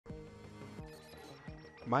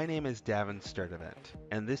My name is Davin Sturdivant,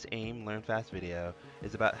 and this AIM Learn Fast video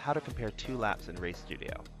is about how to compare two laps in Race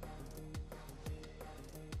Studio.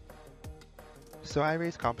 So I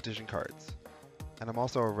race competition cards, and I'm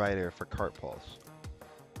also a writer for Kart Pulse,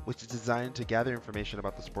 which is designed to gather information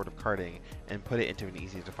about the sport of karting and put it into an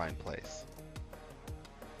easy to find place.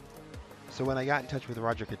 So when I got in touch with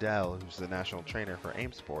Roger Cadell, who's the national trainer for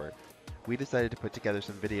AIM Sport, we decided to put together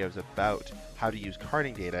some videos about how to use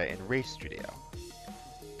karting data in Race Studio.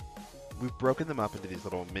 We've broken them up into these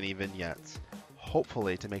little mini vignettes,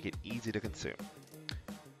 hopefully to make it easy to consume.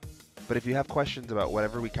 But if you have questions about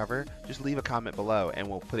whatever we cover, just leave a comment below and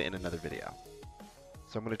we'll put it in another video.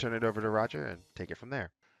 So I'm going to turn it over to Roger and take it from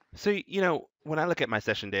there. So, when I look at my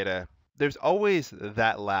session data, there's always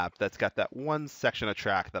that lap that's got that one section of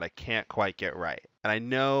track that I can't quite get right. And I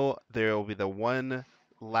know there will be the one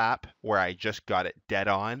lap where I just got it dead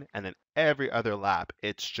on, and then every other lap,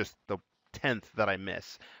 it's just the 10th that I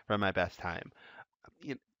miss from my best time.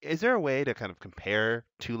 Is there a way to kind of compare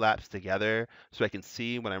two laps together so I can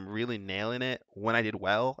see when I'm really nailing it, when I did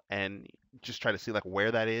well, and just try to see like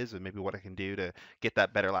where that is and maybe what I can do to get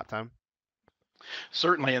that better lap time?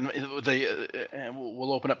 Certainly, and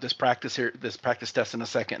we'll open up this practice test in a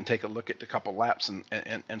second, and take a look at a couple laps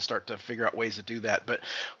and start to figure out ways to do that. But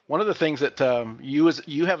one of the things that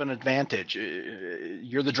you have an advantage.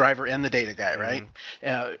 You're the driver and the data guy, right?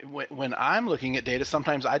 When I'm looking at data,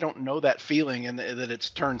 sometimes I don't know that feeling and that it's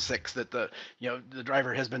turn six that the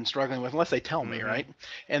driver has been struggling with unless they tell me, right?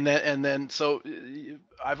 And then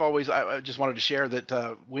I just wanted to share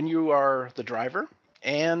that when you are the driver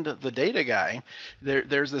and the data guy,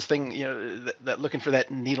 there's this thing, that looking for that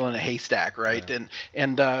needle in a haystack, right? Right.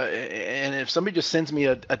 And if somebody just sends me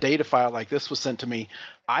a data file like this was sent to me,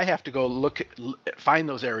 I have to go find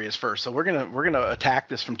those areas first. So we're gonna attack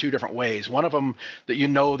this from two different ways. One of them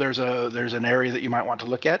that there's an area that you might want to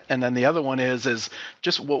look at, and then the other one is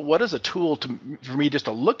just what is a tool for me just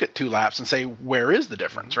to look at two laps and say where is the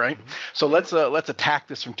difference, right? So let's attack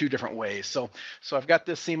this from two different ways. So I've got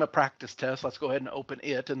this SEMA practice test. Let's go ahead and open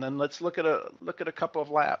it, and then let's look at a couple of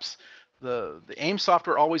laps. The AIM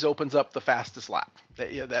software always opens up the fastest lap.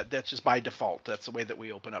 That's just by default. That's the way that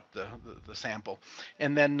we open up the sample.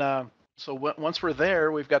 And then once we're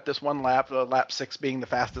there, we've got this one lap, lap 6 being the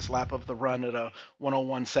fastest lap of the run at a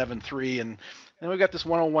 101.73, and then we've got this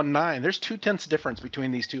 101.9. There's 0.2 difference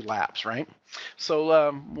between these two laps, right?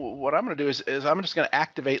 So what I'm going to do is I'm just going to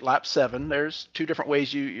activate lap 7. There's two different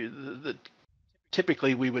ways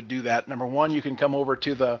typically we would do that. Number one, you can come over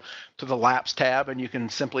to the laps tab and you can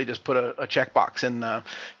simply just put a checkbox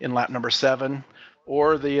in lap number 7.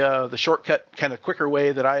 Or the shortcut, kind of quicker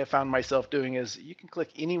way that I have found myself doing is you can click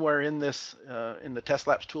anywhere in this in the test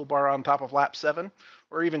laps toolbar on top of lap 7,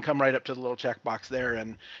 or even come right up to the little checkbox there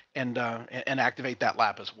and activate that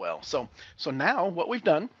lap as well. So now what we've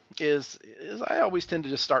done is I always tend to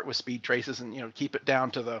just start with speed traces and keep it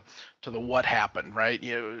down to the what happened, right?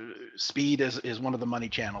 Speed is one of the money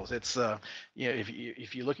channels. It's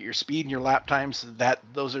if you look at your speed and your lap times,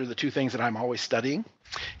 those are the two things that I'm always studying.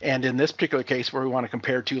 And in this particular case where we want to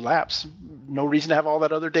compare two laps, no reason to have all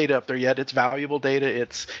that other data up there yet. It's valuable data.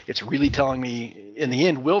 It's really telling me, in the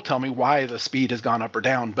end, will tell me why the speed has gone up or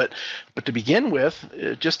down. But to begin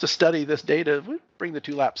with, just to study this data, we bring the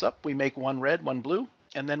two laps up. We make one red, one blue,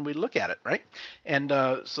 and then we look at it, right? And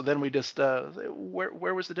so then we just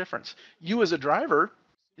where was the difference? You as a driver,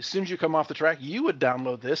 as soon as you come off the track, you would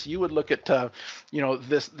download this. You would look at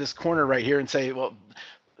this corner right here and say, well,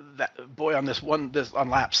 that boy, on on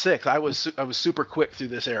lap 6, I was super quick through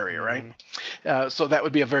this area, right? So that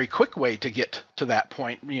would be a very quick way to get to that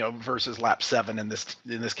point, versus lap 7 in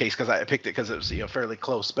this case, because I picked it because it was fairly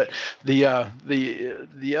close. But the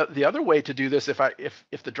other way to do this,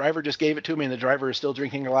 if the driver just gave it to me and the driver is still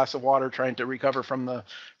drinking a glass of water, trying to recover from the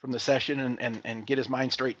session and get his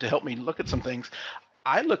mind straight to help me look at some things,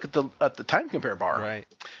 I look at the time compare bar. Right.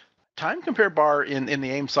 Time compare bar in the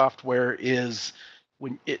AIM software is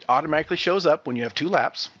when it automatically shows up when you have two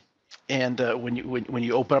laps, and when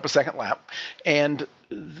you open up a second lap, and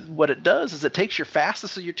what it does is it takes your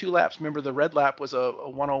fastest of your two laps. Remember, the red lap was a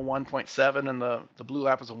 101.7 and the blue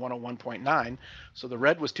lap was a 101.9. So the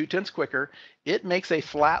red was 0.2 quicker. It makes a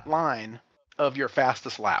flat line of your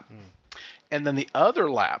fastest lap. And then the other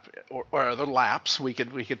lap or other laps, we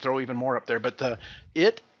could throw even more up there, but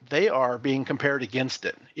they are being compared against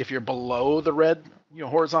it. If you're below the red,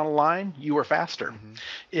 horizontal line, you are faster.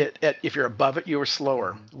 If you're above it, you are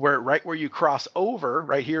slower. Where you cross over,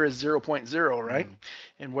 right here is 0.0, right?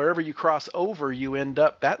 And wherever you cross over, you end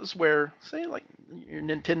up. That is where, say, like your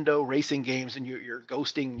Nintendo racing games, and you're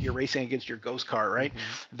racing against your ghost car, right?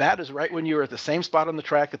 That is right when you are at the same spot on the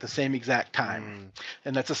track at the same exact time,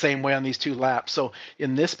 and that's the same way on these 2 laps. So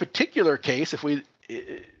in this particular case, if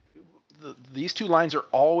these 2 lines are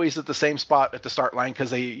always at the same spot at the start line,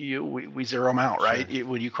 because we zero them out, right? Sure.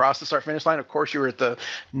 When you cross the start finish line, of course you're at the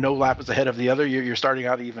no lap is ahead of the other. You're starting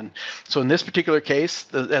out even. So in this particular case,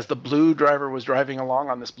 as the blue driver was driving along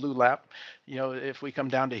on this blue lap, if we come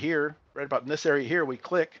down to here, right about in this area here, we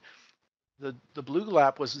click. The blue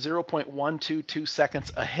lap was 0.122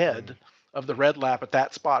 seconds ahead of the red lap at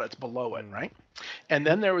that spot. It's below it, right? And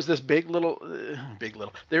then there was this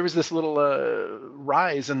there was this little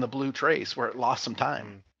rise in the blue trace where it lost some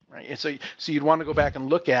time, right? And so you'd want to go back and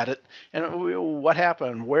look at it, and what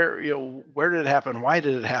happened, where did it happen, why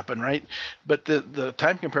did it happen, right? But the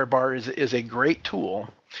time compare bar is a great tool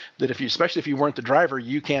that especially if you weren't the driver,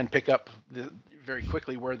 you can pick up very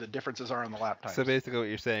quickly where the differences are on the lap times. So basically what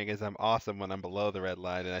you're saying is I'm awesome when I'm below the red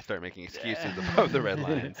line and I start making excuses above the red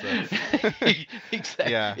line. So.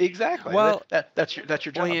 Exactly. Yeah. Exactly. Well, that's your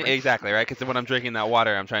job. well, Right? exactly, right? Because when I'm drinking that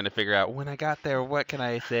water, I'm trying to figure out when I got there, what can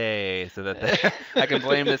I say so that I can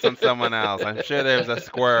blame this on someone else. I'm sure there's a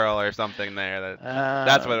squirrel or something there.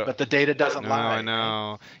 That's what. But the data doesn't lie. I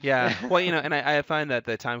know. Yeah. Well, and I find that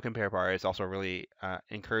the time compare bar is also really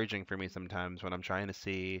encouraging for me sometimes when I'm trying to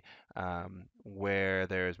see where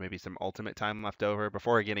there's maybe some ultimate time left over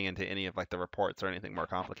before getting into any of like the reports or anything more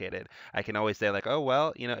complicated. I can always say like, oh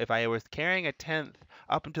well, if I was carrying a tenth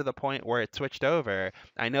up until the point where it switched over,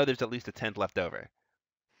 I know there's at least a tenth left over.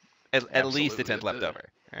 At least a tenth left over,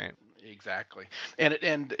 right? Exactly. And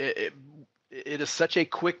it is such a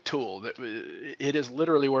quick tool that it is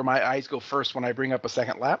literally where my eyes go first when I bring up a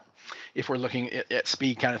second lap. If we're looking at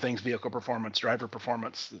speed kind of things, vehicle performance, driver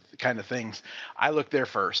performance kind of things, I look there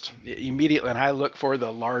first immediately, and I look for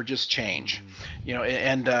the largest change.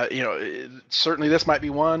 Certainly this might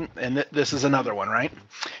be one, and this is another one, right?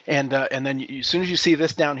 And then as soon as you see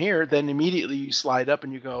this down here, then immediately you slide up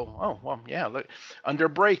and you go, oh well, yeah. Look, under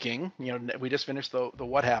braking, we just finished the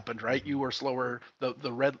what happened, right? You were slower. The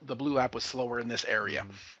blue lap was slower in this area.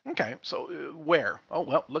 Okay, so where? Oh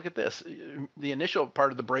well, look at this. The initial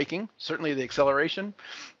part of the braking, certainly the acceleration,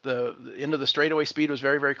 the end of the straightaway speed was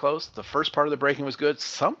very, very close. The first part of the braking was good.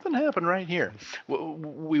 Something happened right here.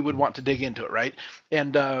 We would want to dig into it, right?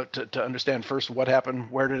 And to understand first what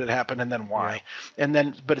happened, where did it happen, and then why.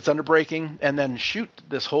 Yeah. But it's under braking, and then shoot,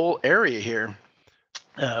 this whole area here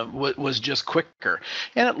was just quicker,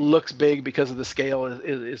 and it looks big because of the scale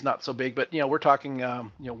is not so big, but we're talking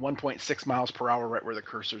 1.6 miles per hour right where the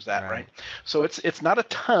cursor's at, right? So it's not a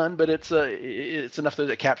ton, but it's enough that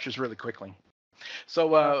it captures really quickly.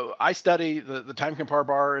 So I study the time compare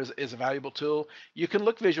bar is a valuable tool. You can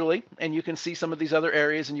look visually and you can see some of these other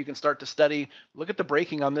areas, and you can start to study. Look at the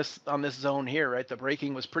braking on this zone here, right? The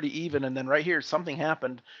braking was pretty even, and then right here something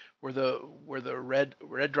happened where the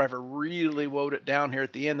red driver really woed it down here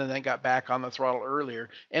at the end, and then got back on the throttle earlier,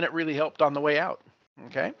 and it really helped on the way out.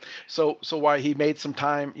 Okay, so why he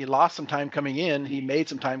lost some time coming in, he made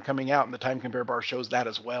some time coming out, and the time compare bar shows that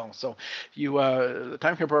as well. So the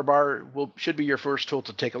time compare bar should be your first tool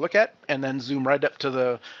to take a look at, and then zoom right up to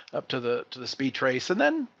the speed trace, and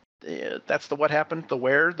then that's the what happened, the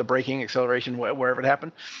where, the braking, acceleration, wherever it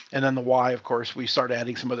happened, and then the why. Of course, we start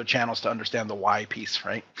adding some other channels to understand the why piece,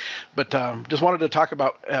 right? But just wanted to talk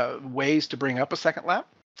about ways to bring up a second lap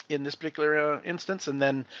in this particular instance, and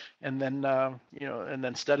then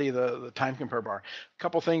study the time compare bar. A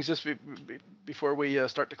couple things just before we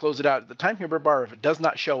start to close it out. The time compare bar, if it does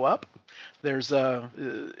not show up,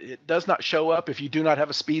 it does not show up if you do not have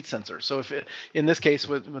a speed sensor. So in this case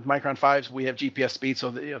with Micron 5s, we have GPS speed, so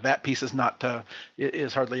that piece is not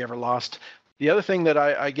is hardly ever lost. The other thing that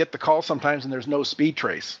I get the call sometimes, and there's no speed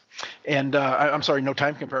trace, and I'm sorry, no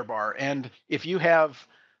time compare bar. And if you have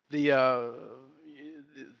the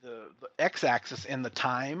x-axis in the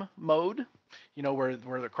time mode,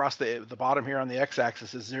 where across the bottom here on the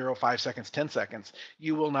x-axis is 0, 5 seconds, 10 seconds,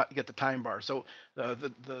 you will not get the time bar. So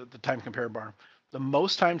the time compare bar. The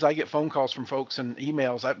most times I get phone calls from folks and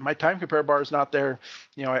emails, my time compare bar is not there.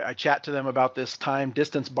 I chat to them about this time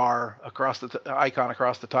distance bar across the icon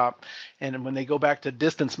across the top, and when they go back to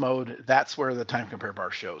distance mode, that's where the time compare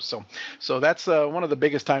bar shows. So that's one of the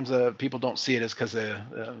biggest times people don't see it is because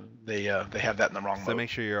they have that in the wrong mode. So make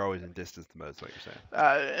sure you're always in distance mode is what you're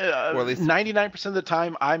saying. Or at least 99% of the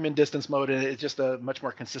time I'm in distance mode, and it's just a much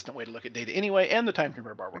more consistent way to look at data anyway, and the time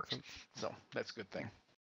compare bar works. So that's a good thing.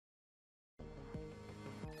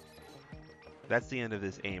 That's the end of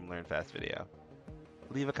this AIM Learn Fast video.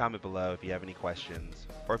 Leave a comment below if you have any questions,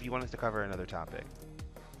 or if you want us to cover another topic.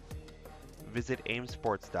 Visit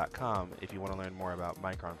aimsports.com if you want to learn more about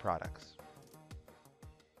Micron products.